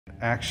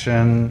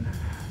Action,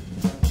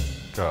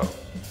 go.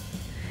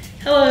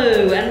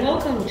 Hello and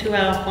welcome to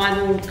our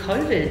final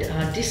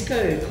COVID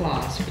disco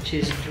class, which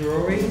is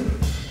drawing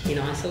in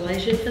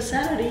isolation for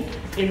Sanity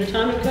in the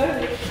time of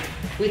COVID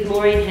with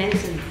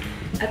Maureen-Hansen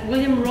at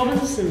William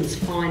Robinson's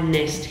fine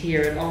nest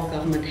here at Old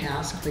Government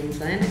House,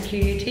 Queensland at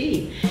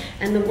QUT.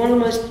 And one of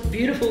the most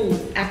beautiful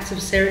acts of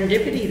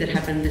serendipity that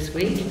happened this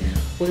week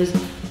was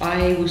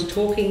I was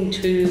talking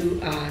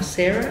to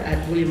Sarah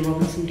at William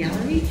Robinson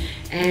Gallery,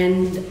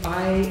 and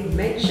I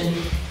mentioned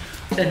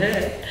to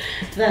her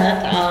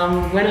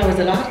that when I was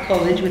at art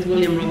college with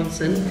William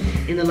Robinson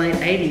in the late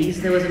 80s,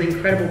 there was an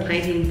incredible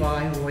painting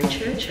by Roy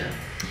Churcher.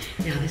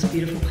 Now, this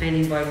beautiful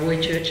painting by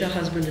Roy Churcher,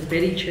 husband of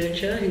Betty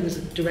Churcher, who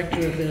was the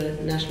director of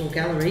the National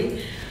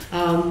Gallery,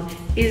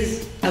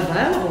 is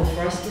available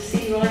for us to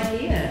see right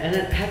here. And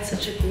it had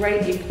such a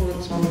great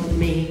influence on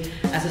me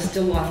as a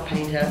still life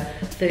painter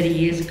 30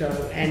 years ago.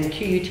 And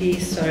QUT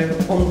is so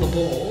on the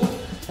ball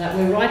that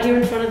we're right here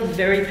in front of the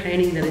very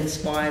painting that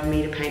inspired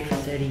me to paint for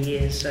 30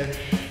 years. So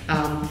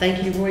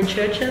thank you, Roy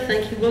Churcher,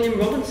 thank you, William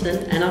Robinson,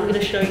 and I'm going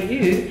to show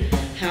you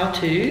how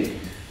to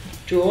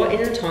draw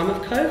in a time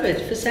of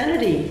COVID for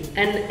Sanity.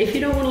 And if you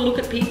don't want to look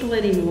at people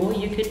anymore,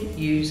 you can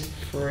use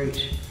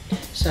fruit.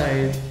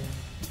 So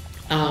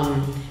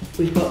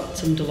we've got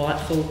some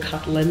delightful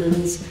cut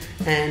lemons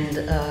and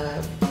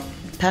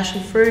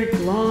passion fruit,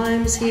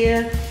 limes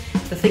here.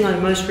 The thing I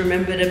most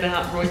remembered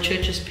about Roy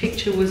Church's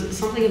picture was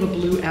something of a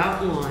blue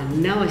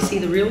outline. Now I see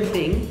the real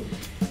thing.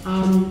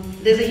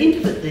 There's a hint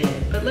of it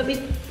there, but let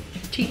me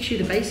teach you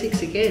the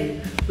basics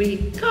again. We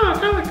pick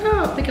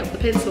up the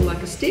pencil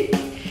like a stick,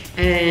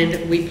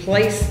 and we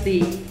place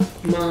the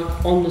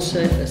mark on the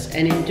surface,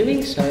 and in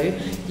doing so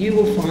you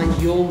will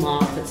find your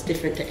mark that's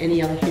different to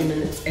any other human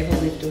that's ever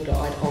lived or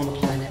died on the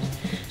planet.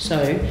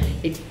 So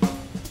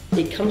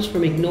it comes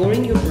from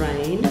ignoring your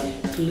brain,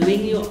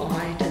 gluing your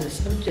eye to the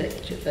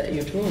subject that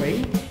you're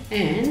drawing,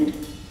 and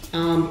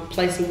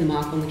placing the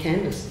mark on the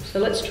canvas. So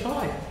let's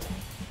try.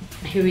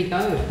 Here we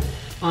go.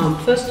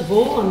 First of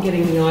all, I'm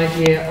getting the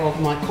idea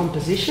of my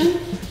composition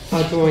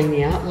by drawing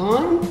the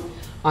outline.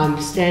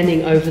 I'm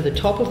standing over the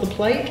top of the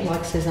plate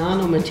like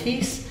Cézanne or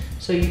Matisse,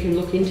 so you can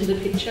look into the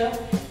picture.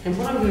 And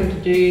what I'm going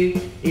to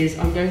do is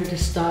I'm going to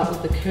start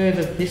with the curve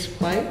of this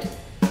plate,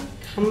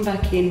 come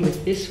back in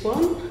with this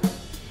one,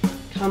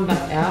 come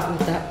back out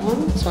with that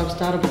one. So I've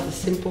started with a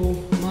simple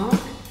mark.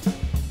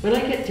 When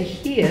I get to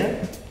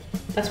here,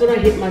 that's when I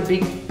hit my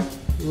big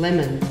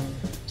lemon.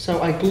 So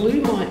I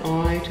glue my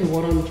eye to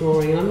what I'm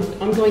drawing.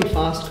 I'm going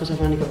fast because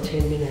I've only got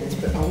 10 minutes,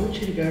 but I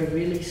want you to go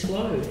really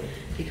slow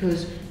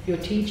because you're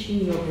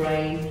teaching your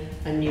brain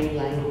a new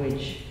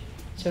language.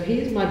 So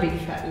here's my big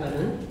fat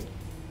lemon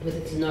with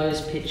its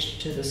nose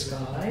pitched to the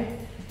sky.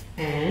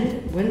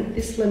 And when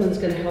this lemon's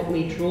going to help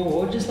me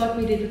draw, just like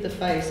we did with the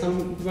face,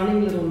 I'm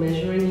running little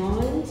measuring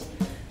lines.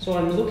 So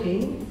I'm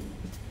looking,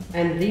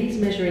 and these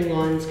measuring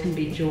lines can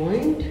be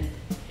joined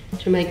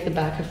to make the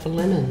back of the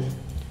lemon.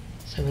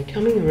 So we're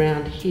coming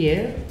around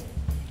here.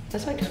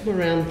 As I come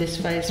around this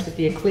face with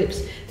the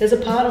eclipse, there's a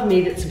part of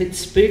me that's a bit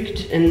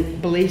spooked and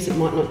believes it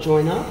might not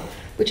join up,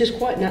 which is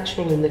quite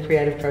natural in the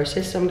creative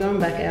process. So I'm going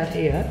back out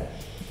here,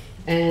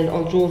 and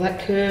I'll draw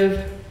that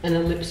curve and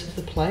ellipse of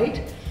the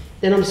plate.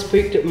 Then I'm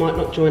spooked it might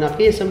not join up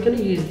here, so I'm going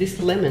to use this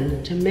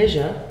lemon to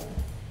measure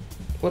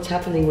what's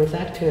happening with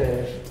that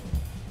curve.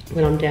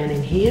 When I'm down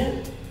in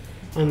here,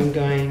 I'm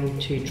going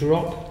to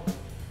drop.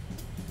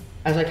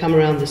 As I come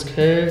around this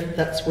curve,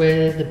 that's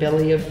where the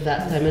belly of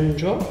that lemon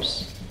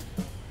drops.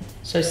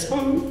 So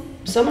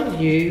some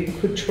of you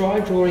could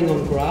try drawing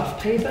on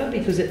graph paper,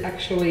 because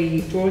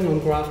drawing on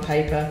graph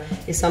paper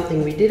is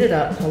something we did at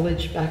art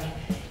college back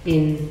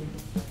in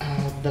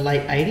the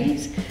late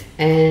 80s,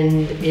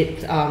 and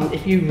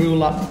if you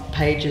rule up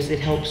pages, it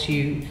helps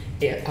you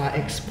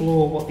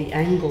explore what the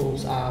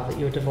angles are that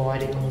you're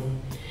dividing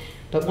on.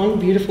 But one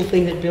beautiful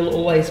thing that Bill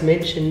always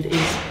mentioned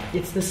is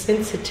it's the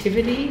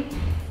sensitivity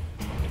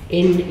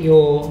in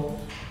your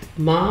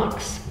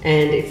marks,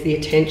 and it's the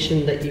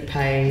attention that you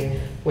pay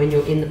when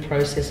you're in the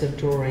process of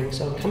drawing.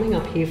 So I'm coming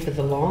up here for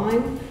the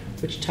lime,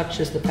 which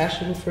touches the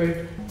passion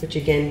fruit, which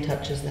again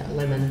touches that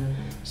lemon.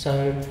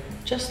 So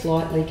just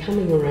lightly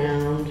coming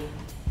around,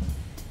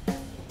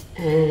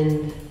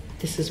 and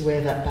this is where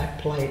that back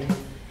plate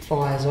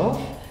fires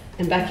off.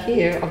 And back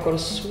here, I've got a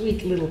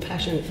sweet little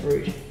passion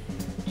fruit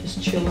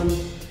just chilling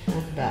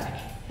at the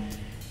back.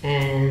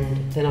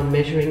 And then I'm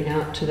measuring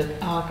out to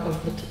the arc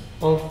of the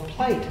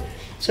plate.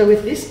 So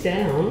with this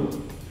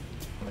down,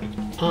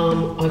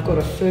 I've got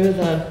a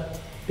further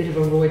bit of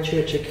a Roy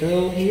Churcher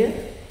curl here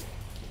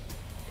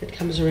that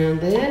comes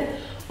around there.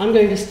 I'm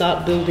going to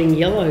start building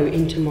yellow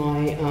into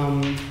my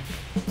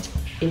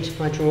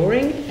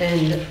drawing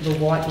and the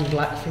white and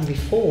black from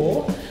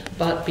before.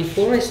 But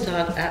before I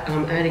start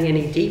adding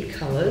any deep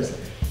colours,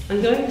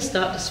 I'm going to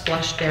start to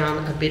splash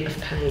down a bit of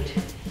paint.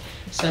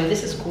 So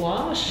this is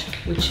gouache,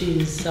 which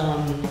is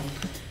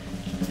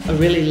a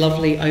really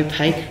lovely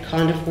opaque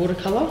kind of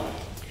watercolour,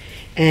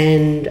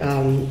 and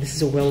this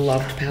is a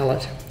well-loved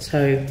palette.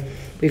 So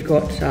We've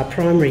got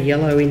primary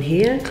yellow in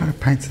here. What kind of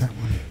paint's that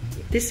one?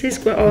 This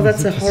is, oh,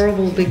 that's a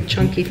horrible big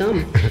chunky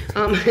thumb.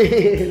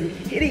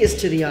 Hideous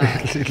to the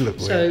eye.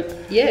 So,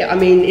 yeah, I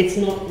mean, it's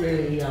not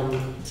really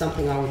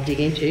something I would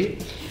dig into,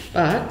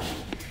 but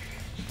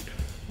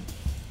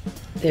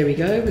there we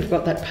go. We've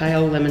got that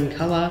pale lemon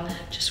colour,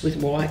 just with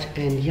white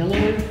and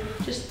yellow,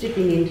 just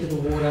dipping into the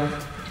water,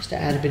 just to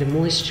add a bit of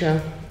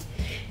moisture,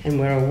 and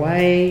we're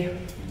away.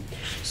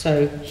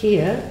 So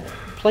here,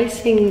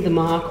 placing the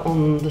mark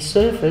on the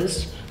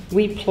surface,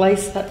 we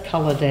place that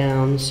colour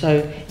down.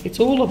 So it's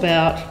all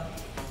about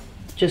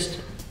just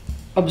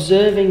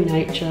observing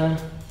nature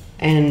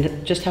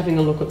and just having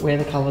a look at where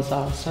the colours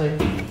are. So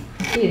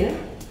here,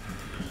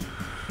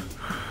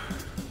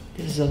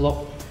 this is a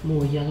lot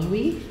more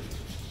yellowy.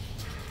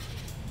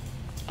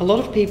 A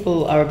lot of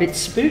people are a bit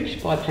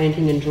spooked by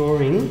painting and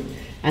drawing,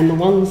 and the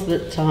ones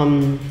that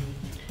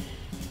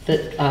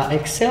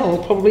excel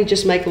probably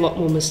just make a lot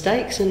more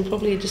mistakes and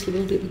probably just a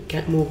little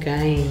bit more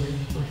gain,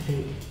 I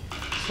think.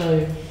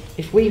 So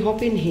if we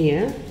hop in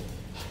here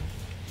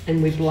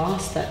and we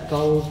blast that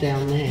gold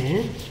down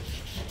there,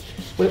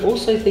 we're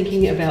also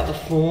thinking about the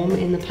form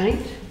in the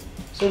paint.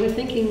 So we're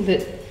thinking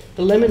that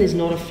the lemon is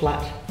not a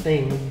flat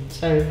thing.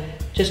 So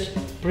just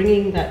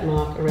bringing that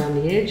mark around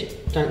the edge,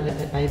 don't let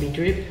that baby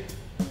drip,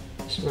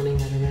 just running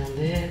that around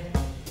there.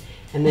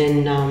 And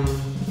then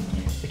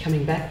we're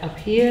coming back up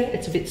here,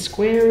 it's a bit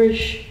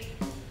squarish.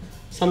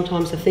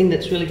 Sometimes the thing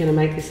that's really going to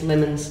make this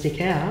lemon stick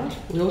out,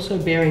 we're also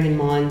bearing in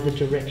mind the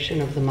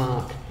direction of the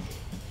mark.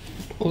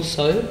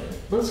 Also,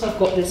 once I've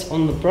got this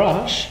on the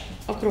brush,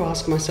 I've got to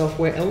ask myself,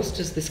 where else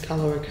does this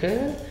colour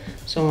occur?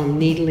 So I'm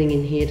needling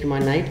in here to my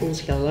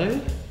Naples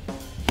yellow,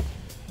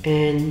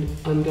 and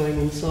I'm going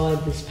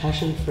inside this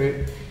passion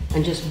fruit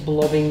and just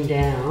blobbing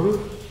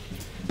down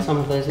some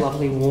of those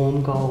lovely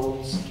warm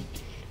golds.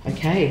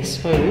 Okay,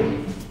 so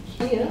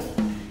here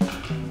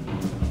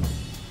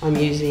I'm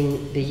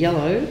using the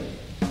yellow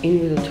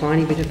in with a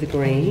tiny bit of the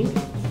green.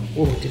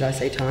 Oh, did I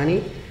say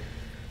tiny?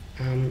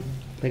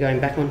 We're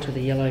going back onto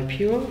the yellow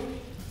pure,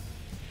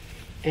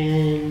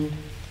 and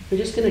we're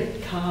just going to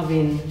carve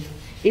in,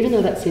 even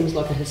though that seems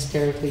like a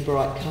hysterically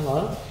bright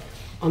colour,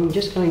 I'm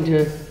just going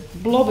to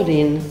blob it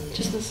in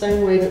just the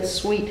same way that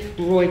sweet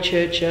Roy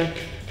Churcher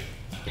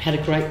had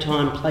a great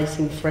time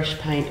placing fresh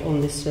paint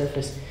on this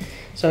surface.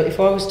 So if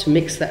I was to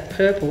mix that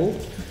purple,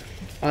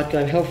 I'd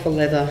go hell for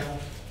leather,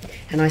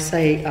 and I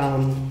say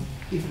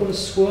you've got to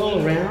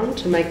swirl around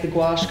to make the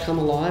gouache come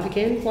alive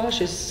again.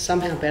 Gouache is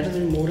somehow better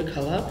than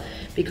watercolour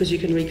because you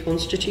can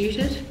reconstitute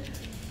it,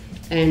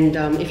 and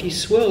if you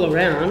swirl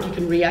around you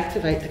can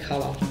reactivate the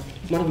colour.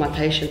 One of my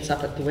patients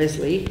up at the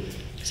Wesley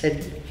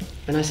said,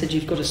 when I said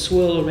you've got to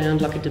swirl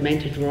around like a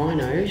demented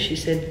rhino, she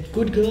said,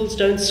 good girls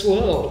don't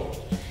swirl,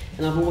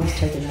 and I've always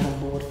taken that on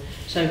board.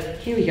 So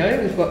here we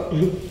go, we've got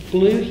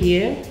blue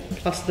here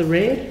plus the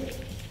red,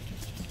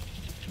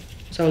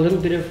 so a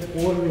little bit of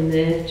water in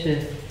there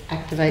to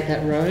activate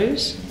that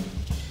rose.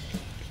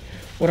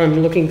 What I'm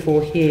looking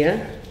for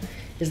here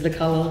is the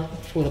colour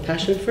for the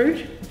passion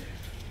fruit,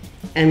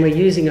 and we're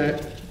using a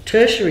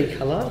tertiary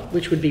colour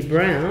which would be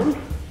brown,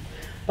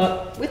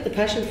 but with the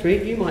passion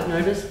fruit you might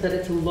notice that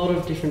it's a lot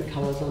of different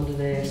colours under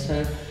there.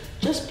 So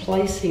just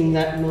placing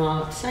that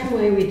mark, same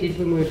way we did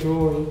when we were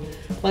drawing,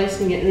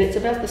 placing it, and it's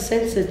about the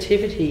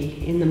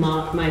sensitivity in the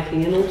mark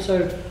making and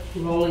also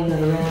rolling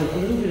that around. A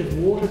little bit of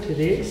water to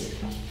this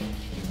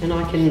and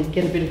I can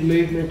get a bit of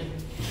movement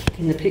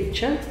in the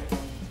picture.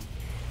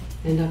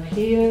 And up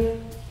here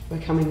we're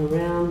coming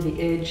around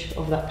the edge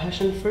of that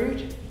passion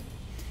fruit,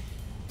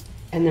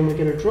 and then we're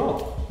going to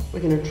drop. We're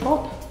going to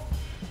drop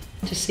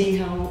to see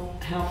how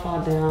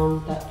far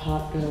down that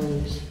part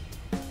goes.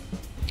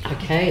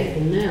 Okay,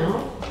 and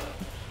now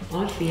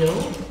I feel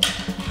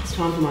it's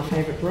time for my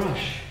favourite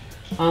brush.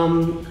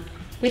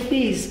 With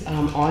these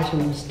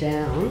items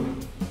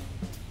down,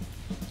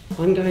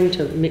 I'm going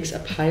to mix a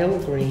pale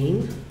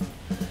green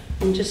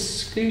and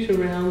just scoot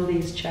around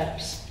these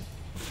chaps.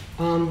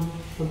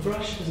 My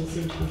brush doesn't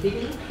seem to be big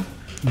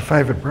enough. Your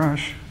favourite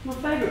brush? My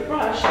favourite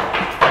brush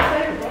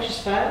is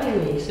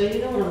failing me, so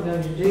you know what I'm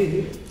going to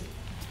do?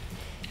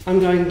 I'm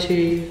going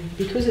to,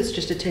 because it's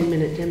just a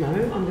 10-minute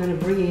demo, I'm going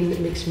to bring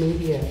in mixed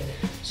media.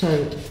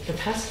 So the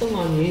pastel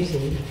I'm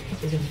using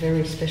is a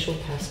very special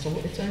pastel.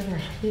 It's over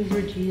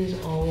 100 years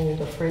old,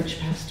 a French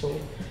pastel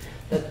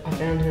that I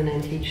found in an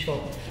antique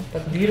shop.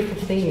 But the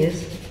beautiful thing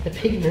is the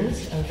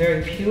pigments are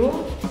very pure.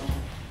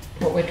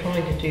 What we're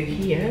trying to do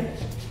here,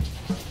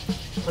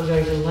 I'm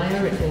going to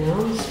layer it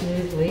down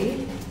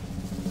smoothly.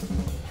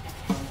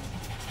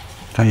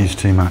 Don't use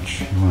too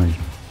much. You want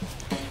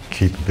to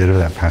keep a bit of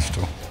that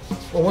pastel.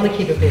 I want to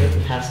keep a bit of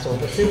the pastel,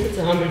 but since it's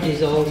 100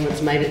 years old and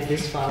it's made it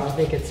this far, I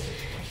think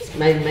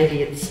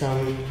maybe it's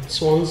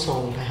swan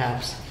song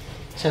perhaps.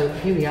 So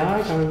here we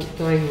are,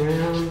 going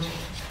around.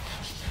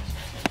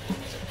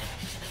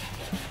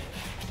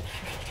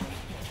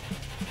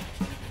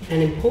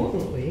 And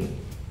importantly,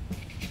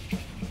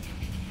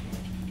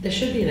 there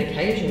should be an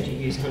occasion to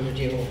use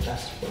 100-year-old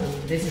pastel.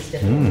 This is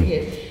definitely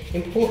it.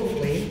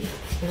 Importantly,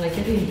 when I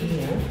get in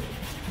here,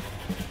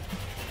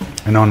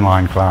 An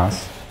online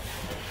class.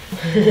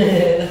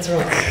 That's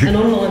right, an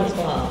online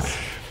class.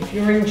 If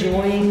you're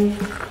enjoying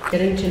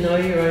getting to know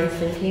your own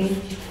thinking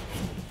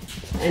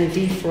and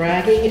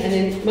defragging, and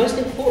then most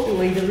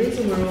importantly, the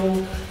reason we're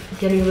all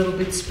getting a little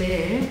bit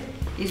spare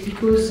is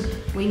because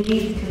we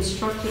need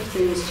constructive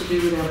things to do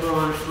with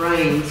our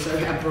brain.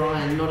 So our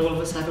brain, not all of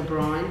us have a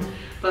brain,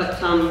 but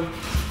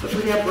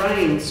with our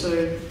brain. So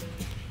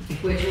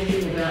if we're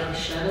talking about the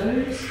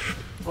shadows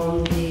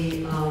on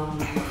the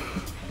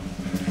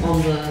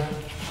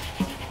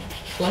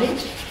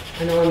plate,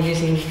 I know I'm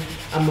using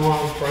a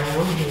mild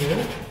brown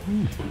here,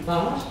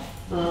 but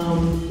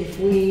if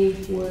we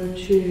were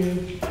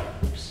to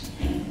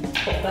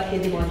pop back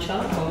into my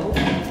charcoal,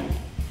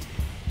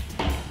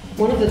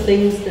 one of the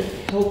things that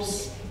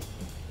helps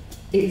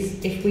is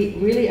if we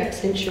really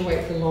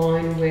accentuate the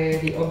line where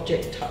the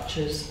object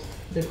touches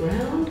the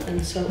ground,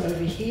 and so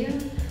over here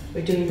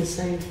we're doing the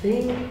same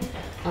thing.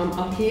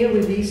 Up here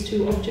where these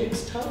two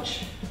objects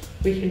touch,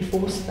 we can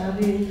force that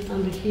in.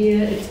 Under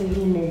here it's a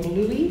little more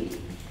bluey.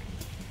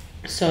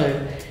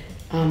 So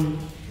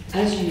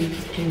as you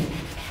can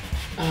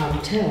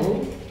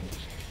tell,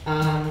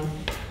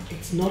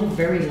 it's not a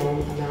very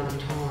long amount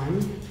of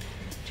time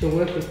to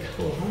work with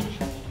colour.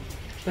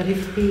 But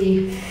if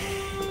we,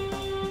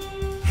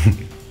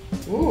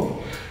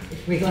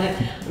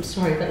 I'm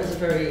sorry, that was a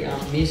very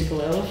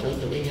musical elephant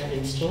that we had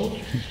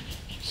installed.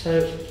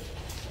 So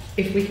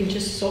if we can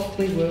just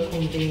softly work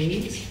on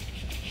these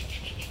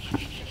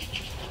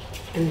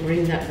and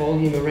bring that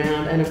volume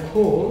around, and of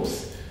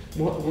course,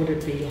 what would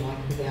it be like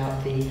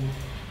without the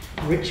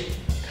rich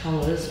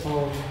colours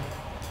of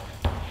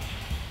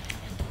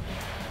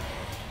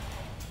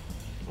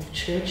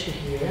Churchill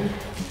here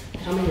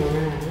coming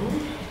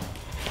around.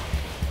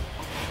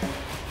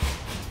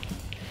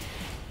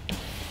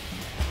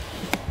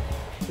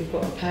 We've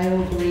got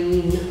pale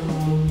green,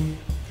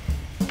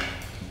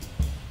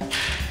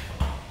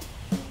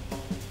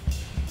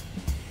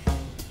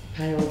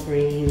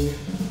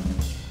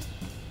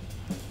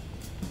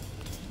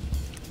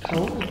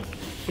 colour,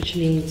 which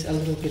needs a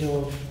little bit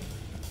of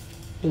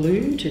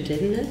blue to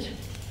deaden it.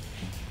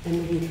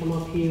 And we can come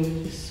up here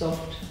with this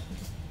soft,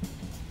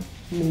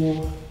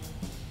 more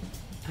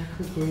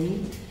aqua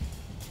green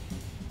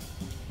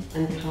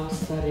and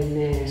cast that in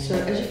there. So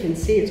as you can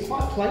see, it's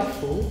quite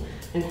playful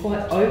and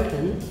quite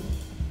open.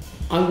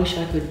 I wish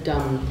I could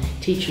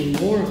teach you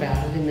more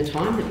about it in the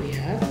time that we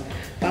have,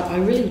 but I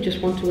really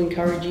just want to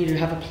encourage you to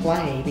have a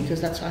play, because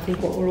that's, I think,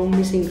 what we're all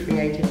missing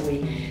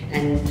creatively.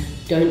 And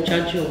don't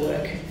judge your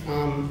work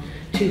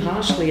too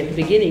harshly at the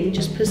beginning.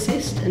 Just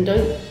persist and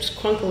don't just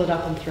crunkle it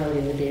up and throw it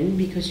in the bin,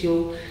 because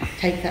you'll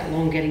take that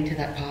long getting to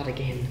that part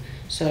again.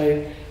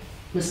 So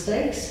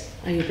mistakes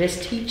are your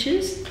best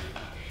teachers,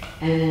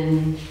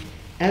 and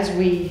as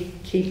we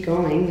keep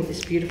going with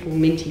this beautiful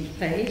minty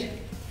plate,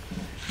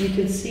 you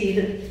can see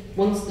that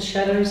once the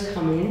shadows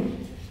come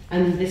in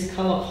and this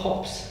colour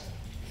hops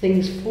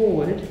things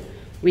forward,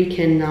 we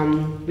can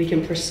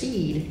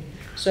proceed.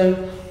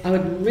 So I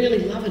would really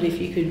love it if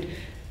you could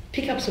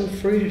pick up some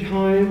fruit at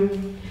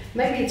home.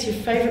 Maybe it's your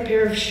favourite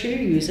pair of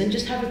shoes, and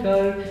just have a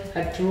go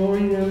at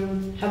drawing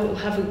them.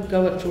 Have a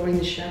go at drawing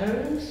the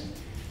shadows.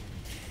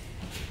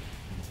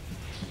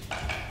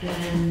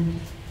 And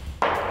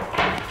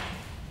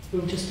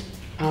we'll just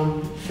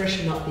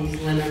freshen up these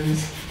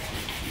lemons.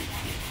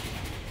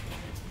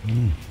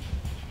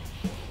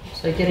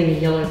 So getting a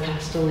yellow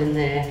pastel in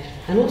there,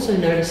 and also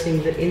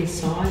noticing that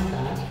inside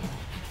that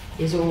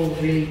is all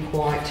really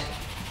quite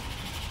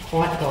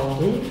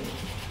golden,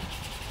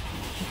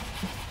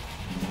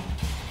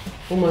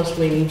 almost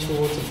leaning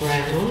towards a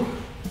brown.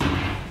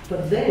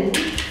 But then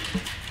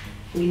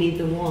we need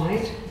the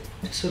white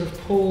to sort of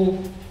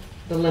pull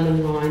the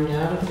lemon rind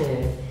out of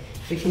there.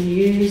 We can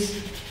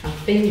use our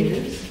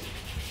fingers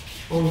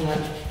on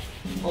that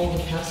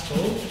older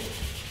pastel.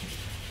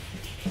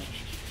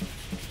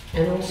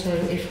 And also,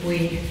 if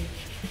we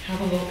have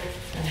a look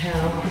at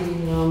how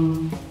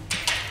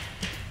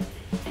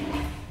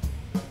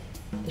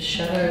the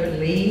shadow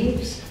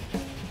leaves,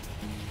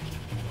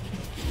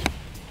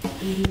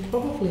 you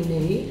probably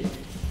need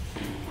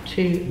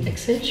to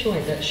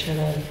accentuate that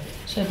shadow.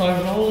 So by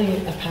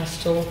rolling a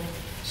pastel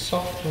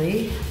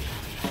softly,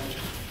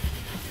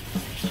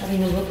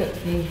 having a look at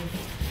the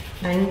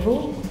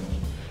angle,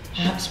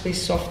 perhaps we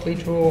softly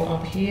draw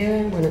up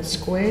here when it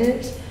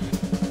squares.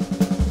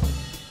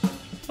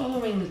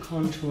 Following the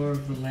contour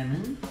of the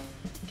lemon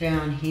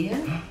down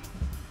here,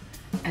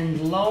 and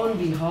lo and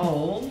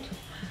behold,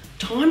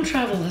 time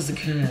travel has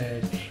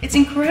occurred. It's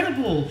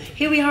incredible.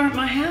 Here we are at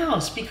my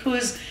house,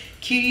 because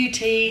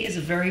QUT is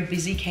a very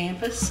busy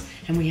campus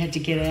and we had to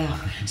get out.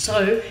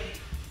 So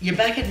you're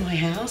back at my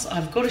house.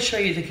 I've got to show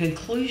you the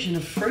conclusion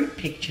of Fruit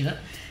Picture,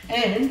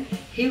 and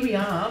here we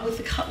are with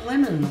the cut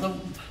lemon, the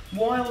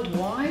wild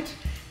white.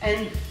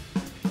 And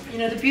you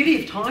know, the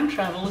beauty of time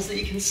travel is that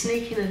you can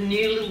sneak in a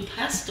new little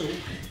pastel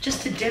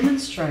just to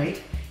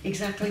demonstrate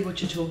exactly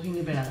what you're talking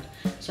about.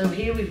 So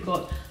here we've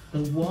got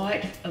the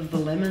white of the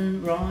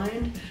lemon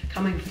rind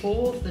coming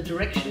forth, the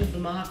direction of the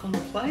mark on the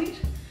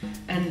plate,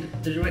 and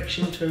the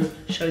direction to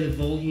show the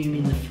volume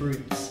in the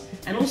fruits.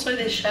 And also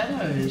their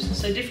shadows,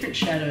 so different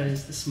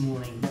shadows this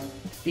morning,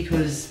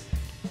 because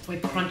we're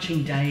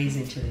crunching days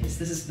into this.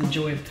 This is the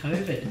joy of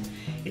COVID.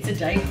 It's a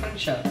day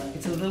cruncher.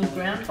 It's a little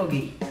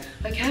groundhoggy.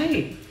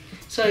 Okay,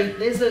 so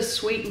there's those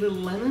sweet little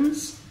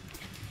lemons,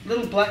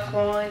 little black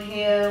line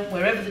here,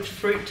 wherever the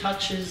fruit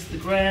touches the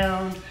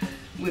ground,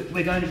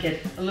 we're going to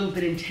get a little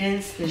bit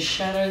intense. There's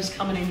shadows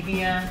coming in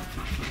here.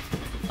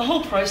 The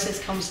whole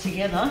process comes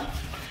together,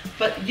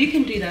 but you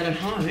can do that at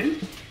home.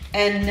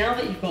 And now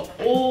that you've got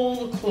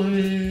all the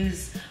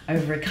clues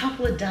over a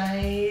couple of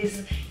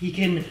days, you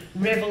can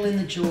revel in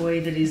the joy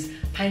that is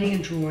painting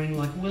and drawing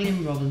like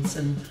William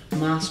Robinson,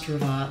 Master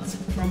of Arts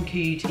from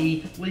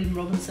QUT, William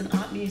Robinson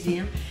Art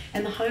Museum,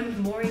 and the home of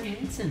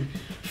Maureen-Hansen.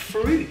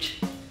 Fruit,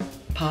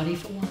 party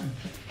for one.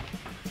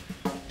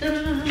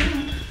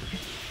 Ta-da!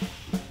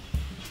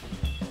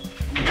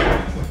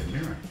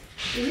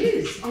 It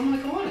is. Oh my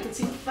God, I can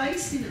see my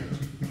face in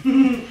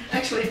it.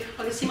 Actually,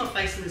 I can see my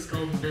face in this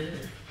golden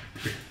bird.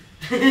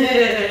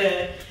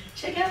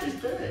 Check out this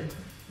bird.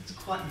 It's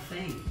quite the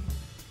thing.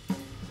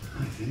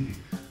 I think.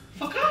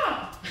 Fuck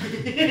off!